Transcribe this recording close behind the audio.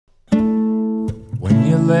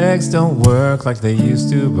legs don't work like they used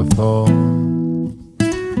to before,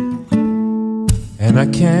 and I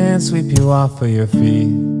can't sweep you off of your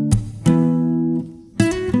feet.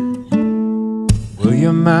 Will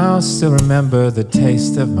your mouth still remember the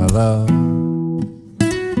taste of my love?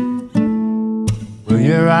 Will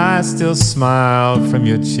your eyes still smile from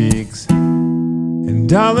your cheeks? And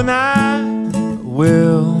darling, I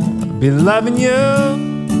will be loving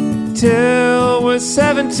you till we're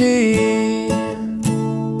 70.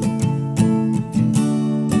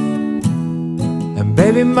 And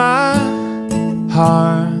baby, my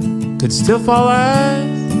heart could still fall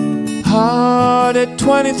as hard at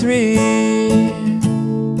 23.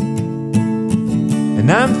 And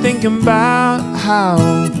I'm thinking about how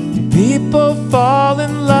people fall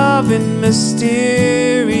in love in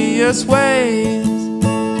mysterious ways.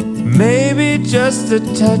 Maybe just a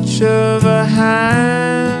touch of a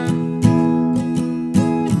hand.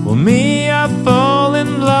 Well, me, I fall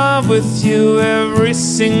in love with you every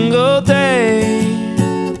single day,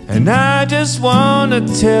 and I just wanna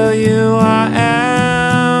tell you I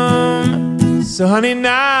am. So honey,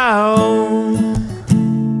 now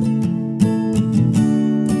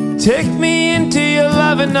take me into your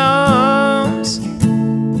loving arms.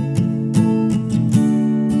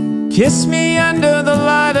 Kiss me under the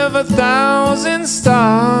light of 1,000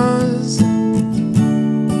 stars.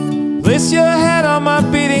 Place your head on my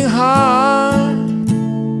beating heart.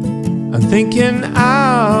 I'm thinking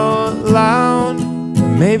out loud,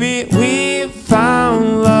 maybe we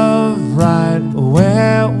found love right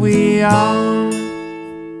where we are.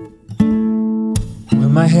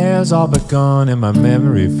 When my hair's all but gone and my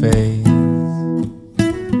memory fades,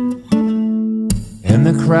 and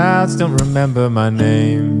the crowds don't remember my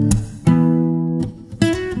name,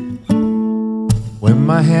 when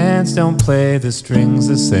my hands don't play the strings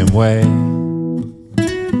the same way,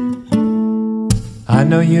 I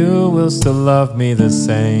know you will still love me the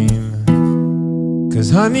same.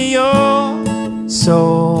 'Cause honey, your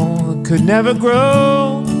soul could never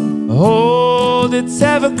grow old, it's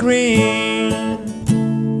evergreen.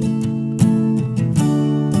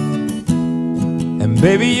 And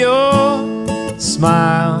baby, your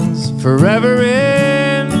smile's forever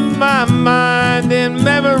in my mind and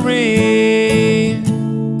memory.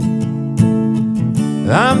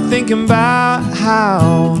 I'm thinking about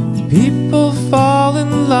how people fall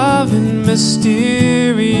in love in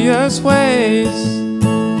mysterious ways.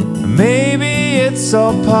 Maybe it's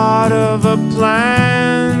all part of a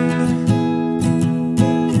plan.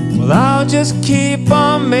 Well, I'll just keep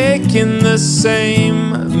on making the same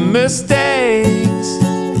mistakes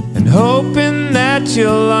and hoping that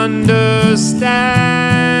you'll understand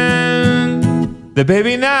that,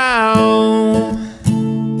 baby, now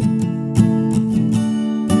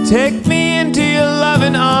take me into your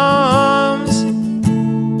loving arms.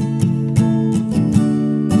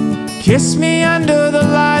 Kiss me under the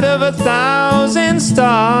light of 1,000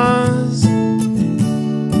 stars.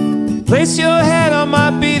 Place your head on my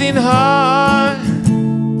beating heart.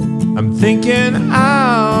 I'm thinking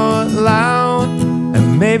out loud, and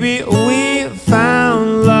maybe we